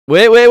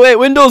Wait,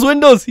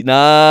 windows.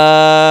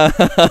 Nice,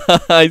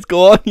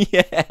 go on,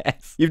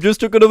 yes. You've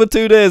just took another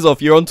 2 days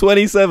off. You're on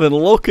 27,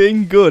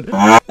 looking good.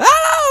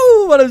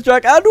 Hello, my name's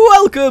Jack, and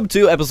welcome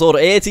to episode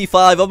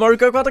 85 of Mario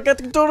Kart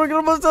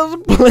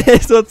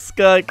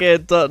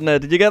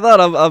Place.Skycade.net. Did you get that?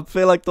 I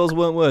feel like those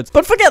weren't words.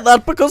 But forget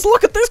that, because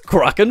look at this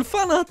cracking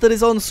fan art that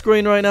is on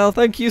screen right now.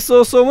 Thank you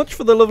so much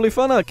for the lovely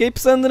fan art. Keep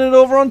sending it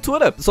over on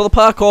Twitter. So the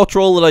parkour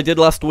troll that I did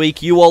last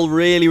week, you all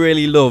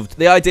really loved.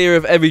 The idea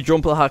of every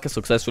jump a hacker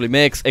successfully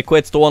makes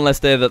equates to one less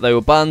day that they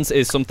were banned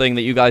is something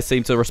that you guys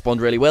seem to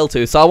respond really well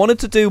to. So I wanted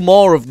to do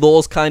more of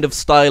those kind of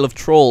style of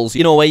trolls,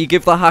 you know, where you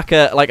give the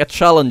hacker like a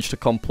challenge to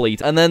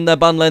complete, and then their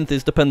ban length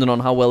is dependent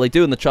on how well they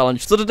do in the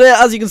challenge. So today,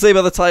 as you can see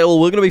by the title,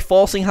 we're going to be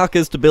forcing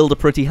hackers to build a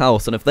pretty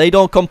house, and if they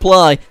don't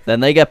comply,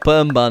 then they get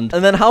perm banned.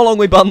 And then how long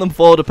we ban them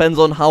for depends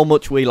on how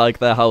much we like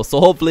their house. So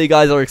hopefully you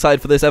guys are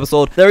excited for this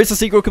episode. There is a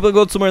secret coupon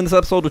code somewhere in this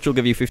episode which will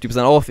give you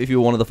 50% off if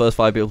you're one of the first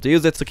 5 people to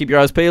use it, so keep your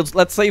eyes peeled.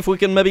 Let's see if we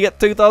can maybe get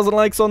 2,000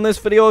 likes on this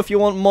video if you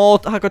want more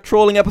hacker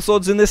trolling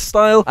episodes in this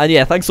style. And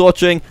yeah, thanks for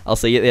watching. I'll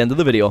see you at the end of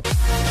the video.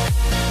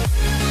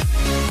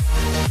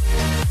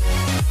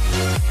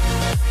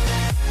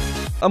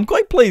 I'm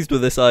quite pleased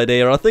with this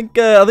idea. I think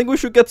we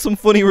should get some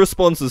funny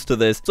responses to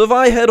this. So if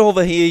I head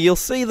over here, you'll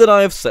see that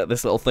I have set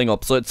this little thing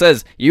up. So it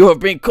says, "You have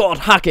been caught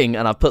hacking,"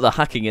 and I've put the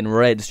hacking in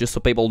red just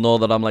so people know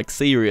that I'm like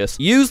serious.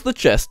 Use the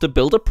chest to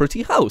build a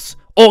pretty house,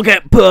 or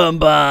get perm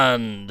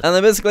banned. And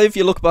then basically, if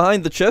you look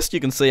behind the chest, you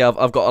can see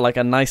I've got like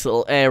a nice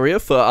little area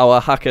for our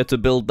hacker to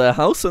build their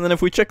house. And then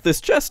if we check this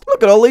chest,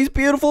 look at all these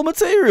beautiful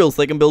materials.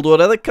 They can build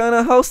whatever kind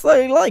of house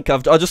they like. I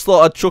just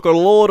thought I'd chuck a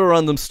load of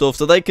random stuff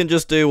so they can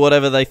just do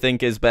whatever they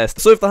think is best.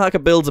 So if the hacker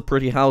builds a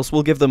pretty house,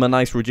 we'll give them a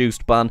nice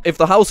reduced ban. If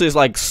the house is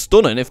like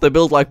stunning, if they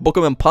build like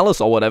Buckingham Palace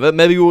or whatever,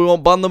 maybe we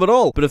won't ban them at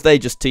all. But if they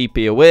just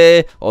TP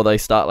away, or they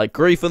start like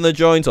griefing the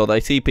joint, or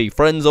they TP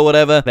friends or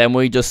whatever, then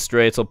we just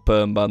straight up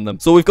perm ban them.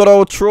 So we've got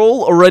our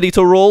troll ready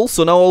to roll,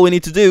 so now all we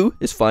need to do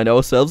is find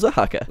ourselves a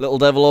hacker. Little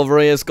devil over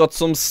here has got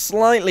some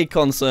slightly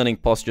concerning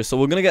posture, so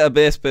we're gonna get a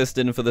base paste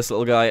in for this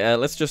little guy.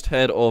 Let's just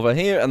head over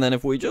here, and then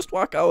if we just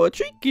whack our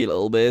cheeky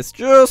little base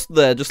just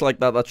there, just like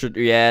that, that should,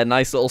 yeah,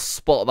 nice little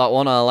spot, that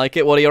one. I like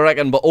it. What do you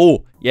reckon? But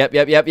oh, yep,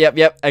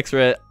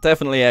 X-ray,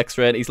 definitely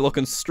X-ray. He's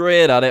looking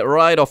straight at it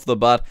right off the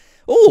bat.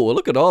 Oh,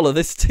 look at all of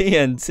this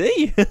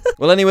TNT.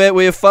 Well, anyway,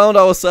 we have found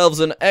ourselves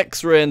an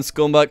X-ray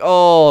scumbag.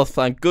 Oh,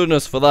 thank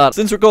goodness for that.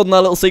 Since recording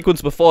that little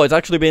sequence before, it's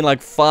actually been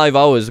like 5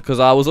 hours because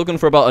I was looking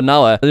for about an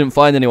hour. I didn't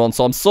find anyone,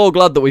 so I'm so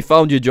glad that we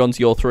found you,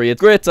 Jonty03.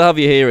 It's great to have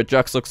you here at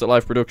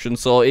JackSucksAtLife Production.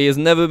 So he has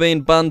never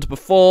been banned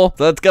before.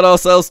 So let's get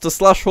ourselves to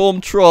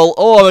 /home troll.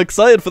 Oh, I'm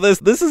excited for this.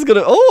 This is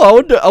gonna.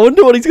 Oh, I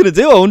wonder what he's gonna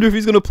do. I wonder if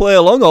he's gonna play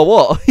along or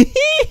what.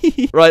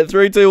 Right,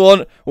 3, 2,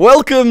 1.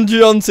 Welcome,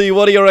 Jonty.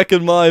 What do you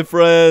reckon, my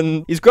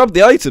friend? He's grabbed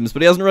the items,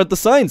 but he hasn't read the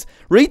signs.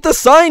 Read the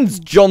signs,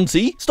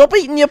 Jonty. Stop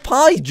eating your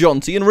pie,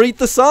 Jonty, and read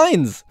the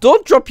signs.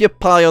 Don't drop your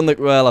pie on the...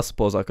 Well, I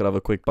suppose I could have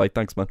a quick bite.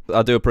 Thanks, man.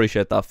 I do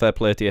appreciate that. Fair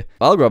play to you.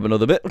 I'll grab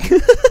another bit.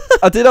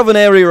 I did have an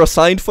area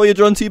assigned for you,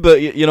 Jonty,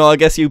 but, you know, I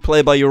guess you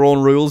play by your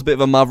own rules. Bit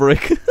of a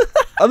maverick.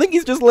 I think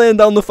he's just laying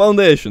down the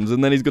foundations,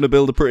 and then he's going to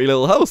build a pretty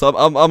little house.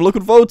 I'm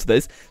looking forward to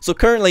this. So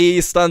currently he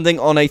is standing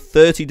on a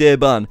 30-day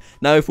ban.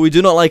 Now, if we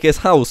do not like his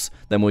house,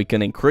 then we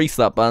can increase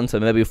that ban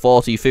to maybe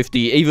 40, 50,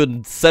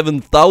 even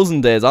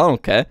 7,000 days. I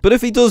don't care. But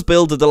if he does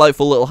build a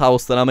delightful little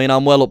house, then I mean,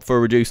 I'm well up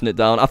for reducing it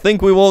down. I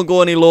think we won't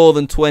go any lower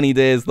than 20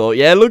 days, though.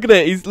 Yeah, look at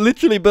it. He's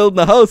literally building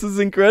a house. This is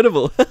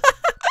incredible.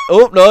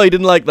 Oh, no, he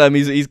didn't like them.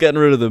 He's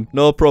getting rid of them.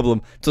 No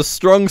problem. It's a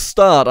strong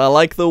start. I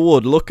like the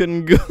wood.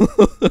 Looking good.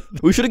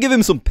 We should have given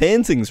him some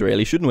paintings,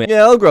 really, shouldn't we?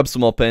 Yeah, I'll grab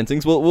some more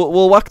paintings.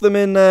 We'll whack them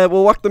in.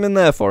 We'll whack them in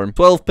there for him.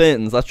 12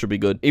 paintings. That should be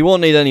good. He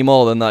won't need any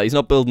more than that. He's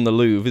not building the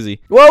Louvre, is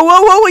he? Whoa!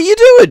 What are you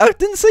doing? I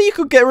didn't say you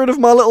could get rid of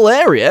my little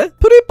area.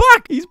 Put it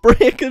back. He's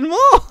breaking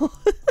more.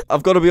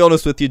 I've got to be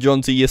honest with you,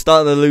 Jonty. You're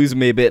starting to lose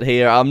me a bit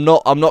here. I'm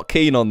not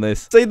keen on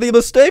this. See, the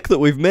mistake that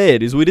we've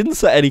made is we didn't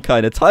set any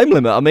kind of time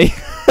limit. I mean,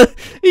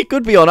 he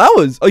could be on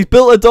hours. Oh, he's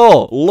built a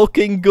door.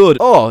 Looking good.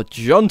 Oh,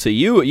 Jonty,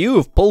 you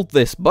have pulled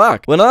this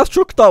back. When I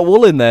struck that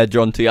wool in there,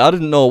 Jonty, I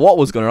didn't know what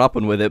was going to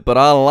happen with it, but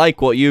I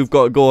like what you've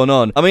got going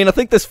on. I mean, I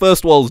think this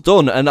first wall's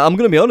done, and I'm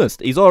going to be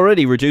honest, he's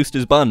already reduced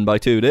his ban by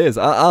 2 days.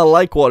 I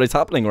like what is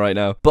happening right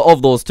now. But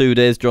of those 2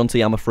 days,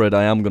 Jonty, I'm afraid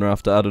I am going to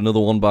have to add another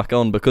one back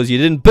on because you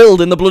didn't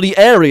build in the bloody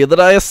area that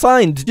I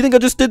assigned. Do you think I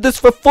just did this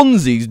for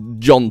funsies,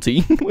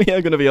 Jonty? We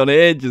are going to be on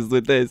ages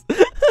with this.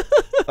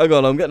 Hang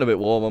on, I'm getting a bit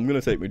warm. I'm going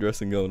to take my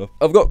dressing gown off.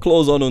 I've got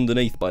clothes on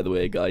underneath, by the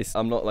way, guys.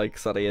 I'm not, like,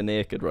 sat here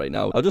naked right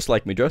now. I just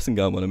like my dressing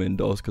gown when I'm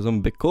indoors because I'm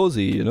a bit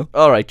cozy, you know?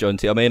 Alright,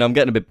 Jonty. I mean, I'm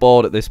getting a bit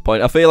bored at this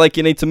point. I feel like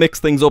you need to mix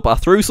things up. I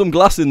threw some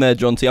glass in there,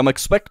 Jonty. I'm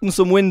expecting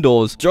some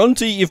windows.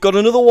 Jonty, you've got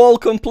another wall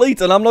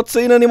complete, and I'm not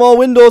seeing any more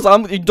windows.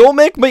 Don't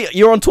make me...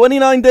 You're on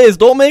 29 days.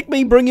 Don't make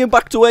me bring you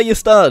back to where you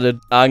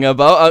started. Hang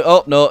about...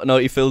 Oh, no,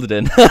 you filled it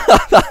in.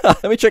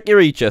 Let me check your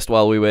e-chest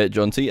while we wait,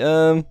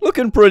 Jonty.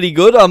 Looking pretty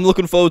good. I'm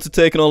looking forward to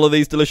taking all of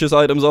these deliveries delicious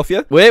items off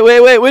you. Wait,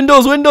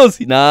 windows.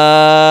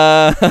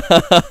 Nice,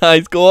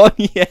 go on,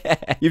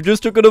 yeah. You've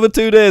just took another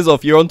 2 days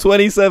off. You're on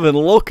 27,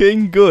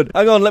 looking good.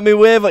 Hang on, let me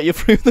wave at you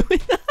through the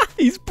window.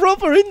 He's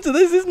proper into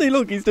this, isn't he?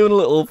 Look, he's doing a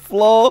little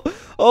floor.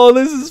 Oh,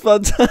 this is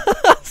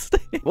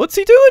fantastic. What's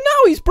he doing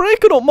now? He's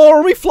breaking up more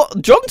on me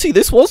Jonty,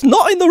 this was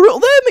not in the rule.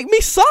 There, make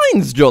me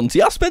signs,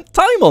 Jonty. I spent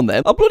time on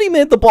them. I bloody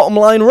made the bottom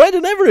line red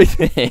and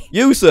everything.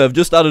 You, sir, have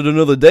just added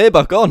another day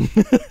back on.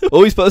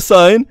 Oh, he's put a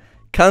sign.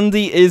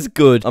 Candy is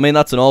good. I mean,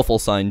 that's an awful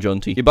sign,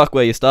 Jonty. You're back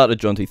where you started,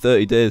 Jonty.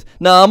 30 days.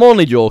 Nah, I'm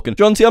only joking.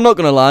 Jonty, I'm not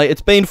gonna lie.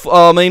 It's been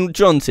oh, I mean,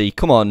 Jonty,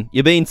 come on.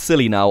 You're being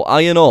silly now.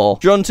 Iron ore.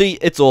 Jonty,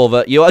 it's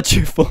over. You had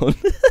your fun.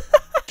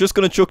 Just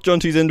gonna chuck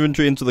Jonty's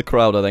inventory into the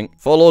crowd, I think.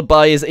 Followed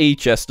by his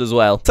E-chest as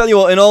well. Tell you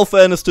what, in all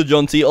fairness to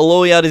Jonty,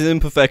 although he had his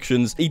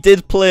imperfections, he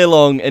did play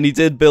along and he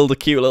did build a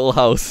cute little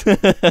house.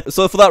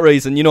 So for that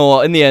reason, you know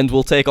what, in the end,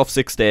 we'll take off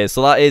 6 days.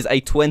 So that is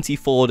a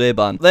 24-day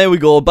ban. There we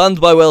go,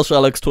 banned by Welsh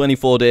Alex,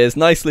 24 days.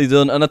 Nicely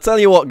done. And I tell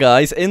you what,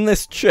 guys, in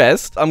this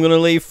chest, I'm gonna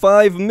leave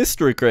 5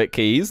 mystery crate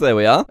keys. There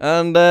we are.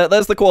 And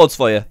there's the quads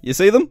for you. You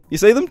see them? You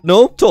see them?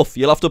 No? Tough.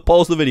 You'll have to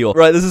pause the video.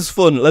 Right, this is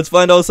fun. Let's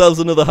find ourselves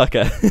another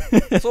hacker.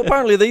 So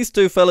apparently these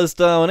two fellas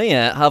down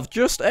here have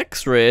just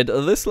x-rayed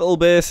this little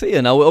base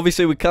here. Now,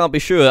 obviously, we can't be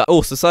sure.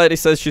 Oh, Society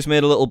says she's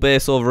made a little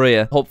base over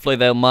here. Hopefully,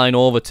 they'll mine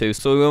over to,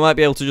 so we might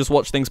be able to just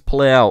watch things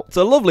play out. It's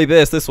a lovely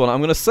base, this one. I'm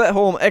going to set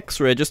home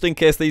x-ray just in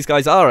case these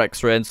guys are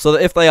x-rayed, so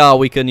that if they are,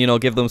 we can, you know,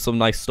 give them some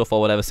nice stuff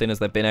or whatever, seeing as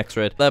they've been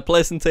x-rayed. They're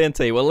placing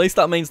TNT. Well, at least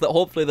that means that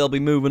hopefully they'll be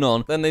moving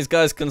on. Then these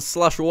guys can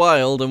slash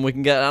wild, and we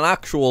can get an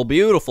actual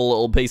beautiful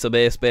little piece of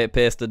base bait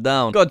pasted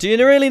down. God, do you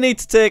really need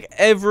to take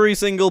every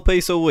single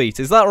piece of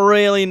wheat? Is that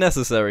really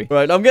necessary?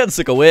 Right, I'm getting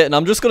sick of waiting.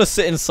 I'm just going to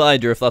sit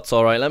inside here if that's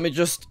alright. Let me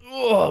just...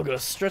 Oh, I'm going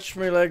to stretch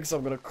my legs.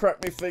 I'm going to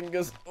crack my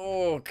fingers.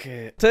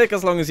 Okay. Take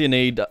as long as you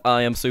need.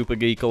 I am Super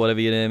Geek or whatever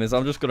your name is.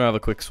 I'm just going to have a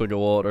quick swig of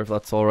water if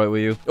that's alright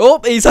with you.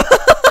 Oh, he's...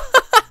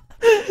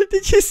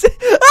 Did you see?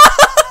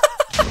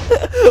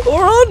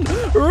 Run!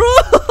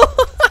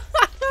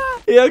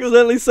 He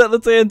accidentally set the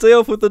TNT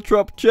off with the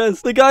trapped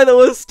chest. The guy that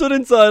was stood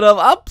inside have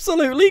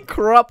absolutely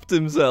crapped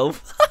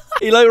himself.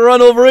 He like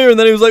ran over here and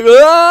then he was like,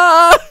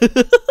 ah!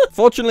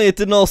 Fortunately, it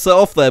didn't all set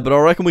off there, but I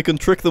reckon we can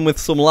trick them with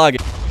some lag.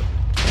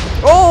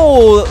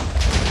 Oh!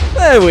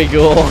 There we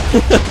go.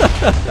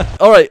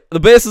 Alright, the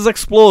base has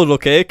exploded,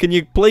 okay? Can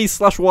you please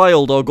slash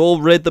wild or go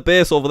raid the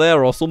base over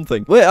there or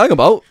something? Wait, hang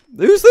about.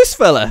 Who's this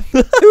fella?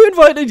 Who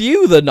invited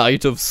you, the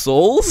Knight of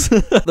Souls?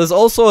 There's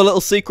also a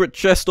little secret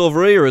chest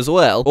over here as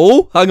well.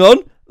 Oh, hang on.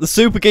 The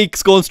Super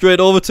Geek's going straight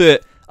over to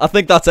it. I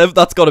think that's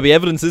got to be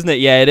evidence, isn't it?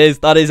 Yeah, it is.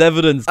 That is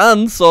evidence.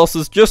 And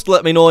Sources just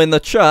let me know in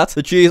the chat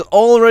that she has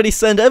already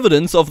sent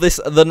evidence of this,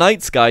 the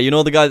Knights guy, you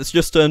know, the guy that's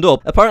just turned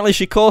up. Apparently,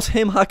 she caught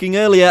him hacking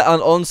earlier,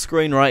 and on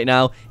screen right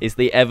now is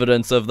the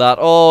evidence of that.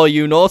 Oh,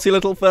 you naughty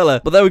little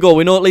fella. But there we go.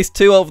 We know at least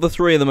 2 out of the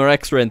 3 of them are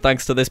X-raying,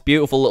 thanks to this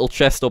beautiful little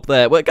chest up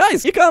there. But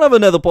guys, you can't have a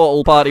nether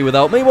portal party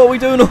without me. What are we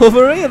doing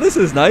over here? This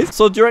is nice.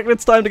 So do you reckon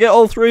it's time to get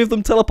all 3 of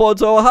them teleported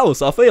to our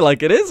house? I feel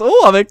like it is.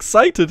 Oh, I'm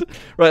excited.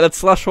 Right, let's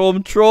slash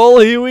home troll.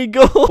 Here we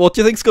go. What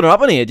do you think's going to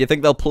happen here? Do you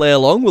think they'll play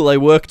along? Will they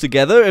work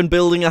together in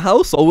building a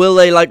house? Or will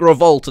they, like,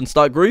 revolt and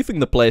start griefing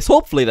the place?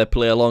 Hopefully they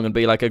play along and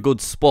be, like, a good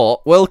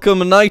sport.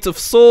 Welcome, Knight of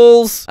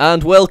Souls.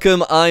 And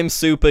welcome, I'm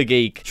Super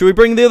Geek. Should we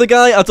bring the other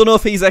guy? I don't know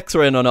if he's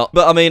X-raying or not.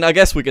 But, I mean, I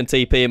guess we can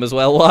TP him as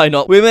well. Why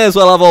not? We may as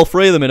well have all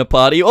 3 of them in a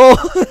party. Oh!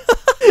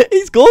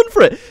 He's going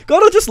for it.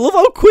 God, I just love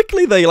how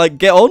quickly they, like,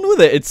 get on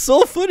with it. It's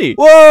so funny.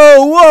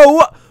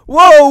 Whoa,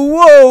 whoa,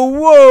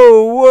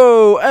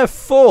 whoa,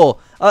 F4.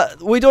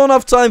 We don't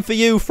have time for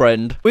you,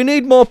 friend. We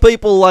need more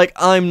people like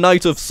I'm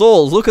Knight of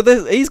Souls. Look at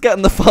this. He's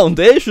getting the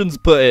foundations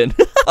put in.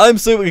 I'm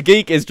Super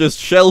Geek is just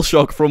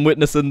shell-shocked from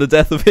witnessing the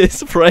death of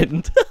his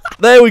friend.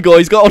 There we go.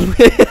 He's got on.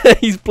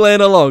 He's playing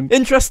along.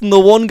 Interesting. The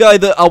one guy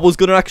that I was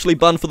going to actually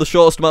ban for the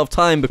shortest amount of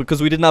time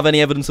because we didn't have any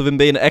evidence of him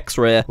being an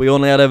X-ray. We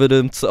only had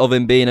evidence of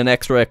him being an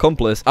X-ray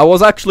accomplice. I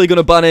was actually going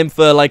to ban him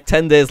for like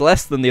 10 days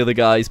less than the other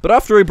guys. But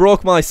after he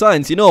broke my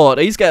signs, you know what?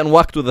 He's getting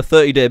whacked with a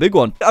 30-day big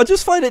one. I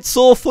just find it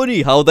so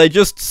funny how they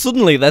just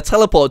suddenly they're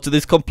teleported to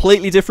this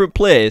completely different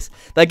place.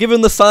 They're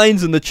given the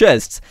signs and the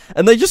chests,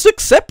 and they just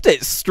accept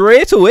it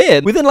straight away.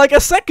 Within like a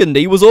second,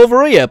 he was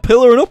over here,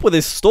 pillaring up with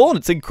his stone.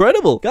 It's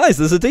incredible. Guys,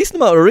 there's a decent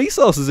amount of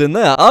resources in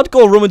there. I'd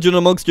go rummaging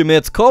amongst your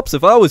mate's corpse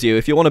if I was you,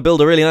 if you want to build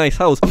a really nice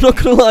house. I'm not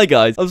gonna lie,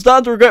 guys. I'm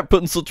starting to regret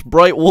putting such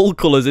bright wool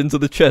colours into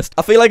the chest.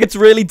 I feel like it's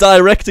really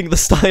directing the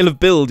style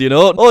of build, you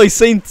know? Oh, he's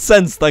seen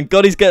sense. Thank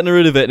God he's getting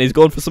rid of it, and he's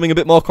going for something a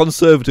bit more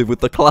conservative with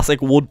the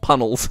classic wood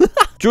panels.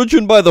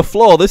 Judging by the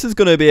floor, this is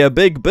going to be a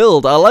big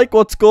build. I like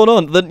what's going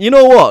on. Then you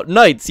know what,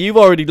 Knights, you've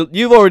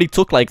already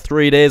took like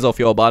 3 days off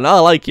your ban. I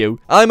like you.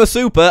 I'm a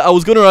super. I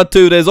was going to add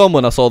 2 days on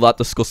when I saw that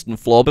disgusting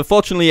floor, but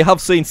fortunately you have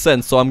seen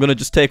sense, so I'm going to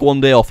just take 1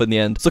 day off in the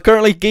end. So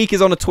currently Geek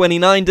is on a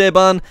 29-day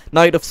ban.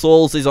 Knight of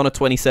Souls is on a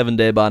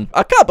 27-day ban.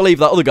 I can't believe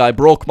that other guy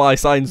broke my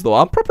signs though.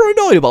 I'm proper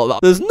annoyed about that.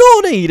 There's no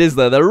need, is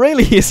there? There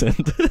really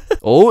isn't.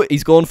 Oh,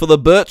 he's going for the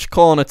birch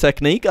corner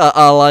technique.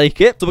 I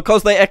like it. So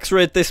because they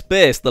X-rayed this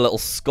base, the little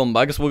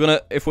scumbags, we're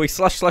gonna, if we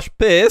 //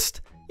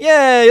 paste,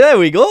 Yeah, there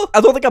we go.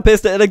 I don't think I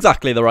pasted it in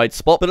exactly the right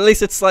spot, but at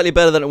least it's slightly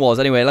better than it was.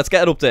 Anyway, let's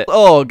get an update.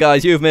 Oh,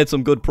 guys, you've made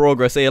some good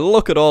progress here.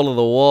 Look at all of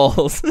the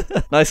walls.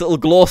 Nice little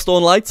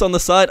glowstone lights on the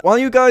side. While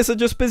you guys are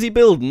just busy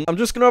building, I'm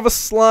just going to have a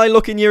sly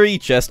look in your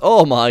e-chest.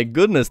 Oh, my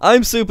goodness.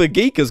 I'm Super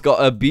Geek has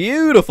got a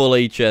beautiful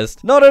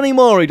e-chest. Not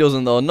anymore, he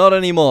doesn't, though. Not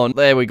anymore.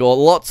 There we go.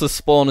 Lots of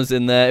spawners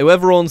in there.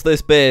 Whoever owns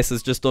this base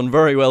has just done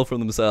very well for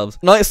themselves.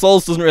 Knight of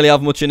Souls doesn't really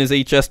have much in his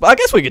e-chest, but I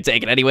guess we could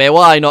take it anyway.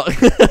 Why not?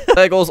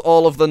 There goes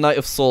all of the Knight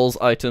of Souls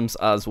items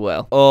as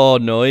well. Oh,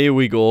 no. Here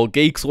we go.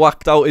 Geek's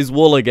whacked out his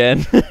wool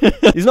again.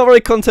 He's not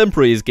very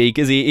contemporary, is Geek,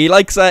 is he? He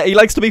likes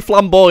to be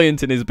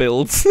flamboyant in his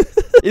builds.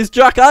 Is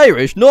Jack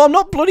Irish? No, I'm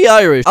not bloody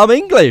Irish. I'm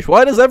English.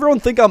 Why does everyone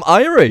think I'm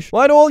Irish?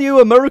 Why do all you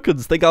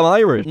Americans think I'm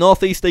Irish?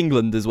 Northeast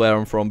England is where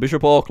I'm from.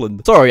 Bishop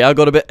Auckland. Sorry, I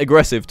got a bit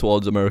aggressive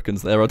towards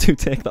Americans there. I do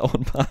take that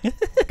one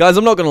back. Guys,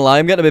 I'm not gonna lie.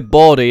 I'm getting a bit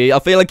bored here. I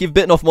feel like you've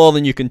bitten off more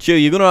than you can chew.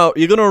 You're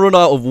gonna run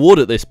out of wood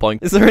at this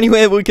point. Is there any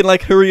way we can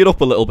like hurry it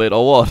up a little bit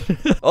or what?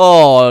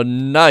 Oh,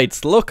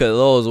 Knights, look at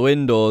those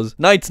windows.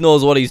 Knights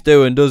knows what he's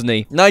doing, doesn't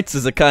he? Knights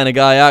is the kind of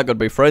guy I could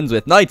be friends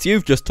with. Knights,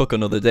 you've just took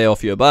another day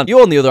off your ban.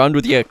 You, on the other hand,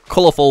 with your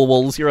colourful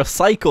walls, you're a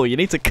psycho. You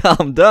need to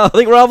calm down. I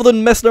think rather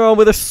than messing around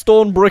with a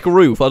stone brick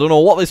roof, I don't know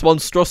what this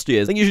monstrosity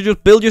is. I think you should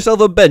just build yourself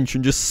a bench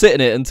and just sit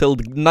in it until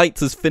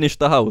Knights has finished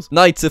the house.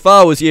 Knights, if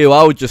I was you,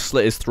 I would just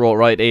slit his throat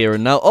right here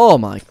and now. Oh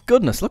my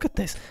goodness, look at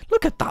this.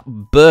 Look at that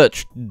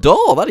birch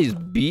door. That is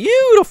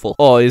beautiful.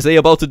 Oh, is he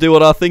about to do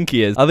what I think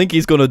he is? I think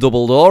he's going to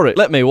double door it.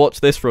 Let me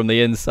watch this from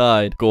the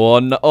inside. Go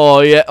on.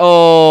 Oh, yeah.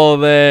 Oh,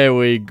 there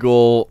we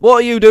go. What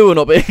are you doing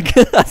up here?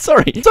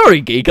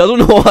 Sorry, Geek. I don't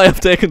know why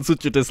I've taken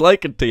such a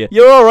disliking to you.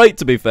 You're all right,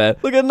 to be fair.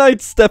 Look at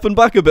Knight stepping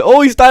back a bit.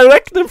 Oh, he's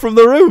directing from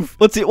the roof.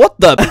 What's it? What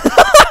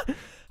the?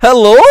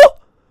 Hello?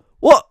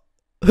 What?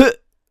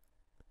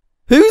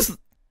 Who's...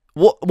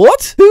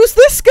 What? Who's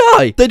this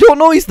guy? They don't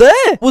know he's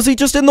there. Was he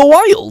just in the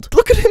wild?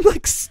 Look at him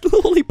like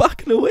slowly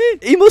backing away.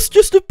 He must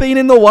just have been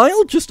in the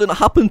wild just and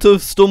happened to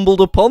have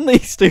stumbled upon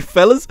these two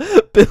fellas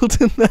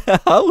building their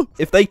house.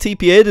 If they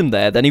TPA'd him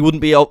there, then he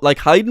wouldn't be out like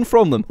hiding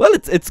from them. Well,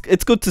 it's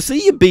good to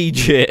see you,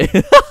 BJ.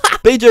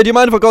 BJ, do you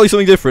mind if I call you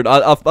something different?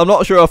 I'm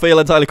not sure I feel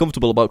entirely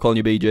comfortable about calling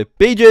you BJ.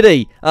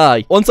 BJD.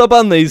 Aye. Once I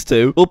ban these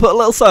two, we'll put a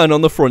little sign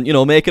on the front, you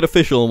know, make it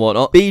official and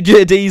whatnot.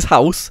 BJD's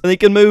house, and he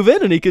can move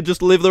in and he can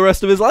just live the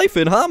rest of his life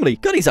in harmony.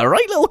 God, he's a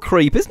right little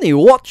creep, isn't he?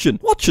 Watching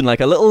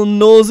like a little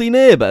nosy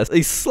neighbour.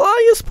 He's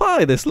sly as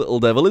pie, this little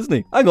devil, isn't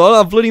he? Hang on,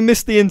 I've bloody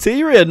missed the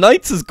interior.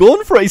 Knights has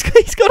gone for it.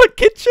 He's got a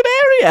kitchen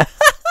area.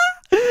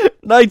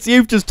 Knights,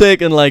 you've just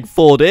taken like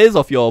 4 days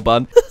off your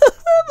ban.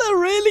 They're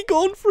really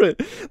going for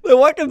it. They're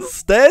whacking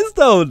stairs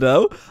down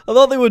now. I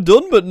thought they were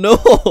done, but no.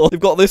 They've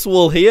got this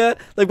wall here.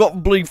 They've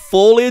got bloody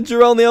foliage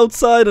around the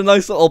outside. A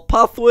nice little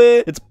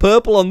pathway. It's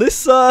purple on this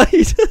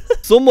side.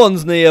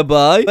 Someone's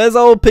nearby. Where's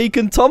our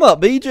pecan Tom at?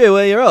 BJ,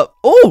 where you're at?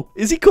 Oh,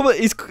 is he coming?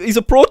 He's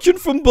approaching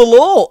from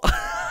below.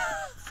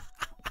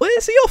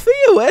 Where's he off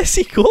here? Where's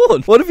he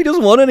going? What if he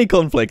doesn't want any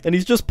conflict and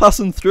he's just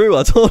passing through?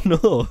 I don't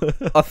know.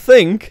 I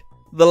think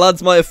the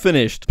lads might have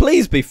finished.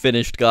 Please be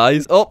finished,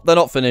 guys. Oh, they're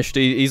not finished.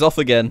 He's off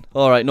again.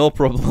 All right, no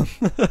problem.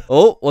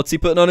 Oh, what's he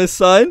putting on his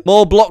sign?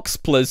 More blocks,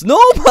 please.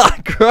 No, my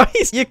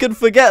Christ. You can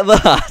forget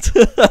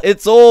that.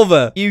 It's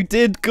over. You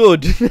did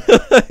good.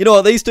 You know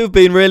what? These two have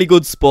been really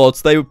good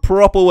sports. They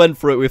proper went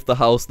for it with the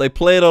house. They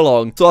played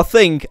along. So I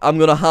think I'm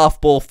going to half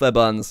both their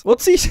bans.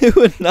 What's he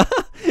doing now?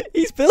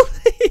 He's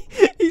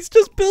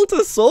just built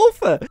a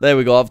sofa. There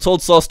we go. I've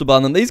told Sauce to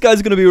ban them. These guys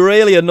are going to be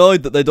really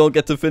annoyed that they don't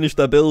get to finish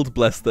their build,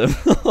 bless them.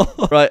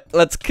 Right,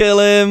 let's kill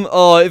him.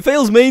 Oh, it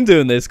feels mean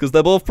doing this because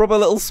they're both proper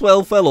little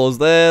swell fellows.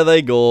 There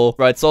they go.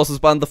 Right, Sauce has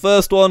banned the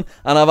first one,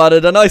 and I've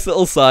added a nice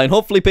little sign.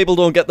 Hopefully people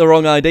don't get the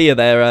wrong idea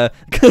there.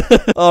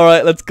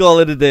 Alright, let's call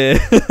it a day.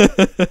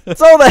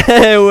 So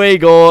there we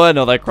go.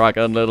 Another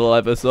cracking little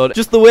episode.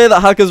 Just the way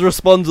that hackers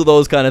respond to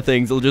those kind of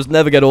things, it'll just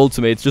never get old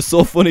to me. It's just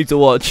so funny to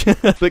watch.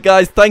 But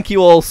guys, thank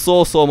you all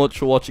so much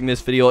for watching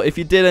this video. If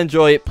you did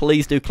enjoy it,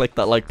 please do click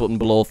that like button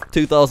below.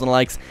 2,000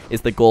 likes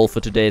is the goal for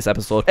today's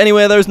episode.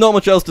 Anyway, there's not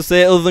much else to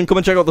say other than come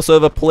and check out the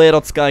server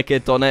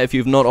play.skykit.net if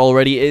you've not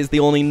already. It is the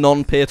only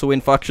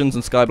non-pay-to-win factions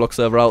and skyblock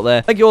server out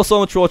there. Thank you all so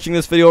much for watching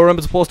this video.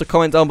 Remember to post a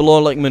comment down below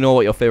and let me know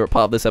what your favourite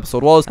part of this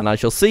episode was, and I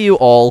shall see you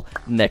all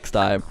next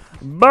time.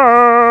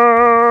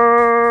 Bye!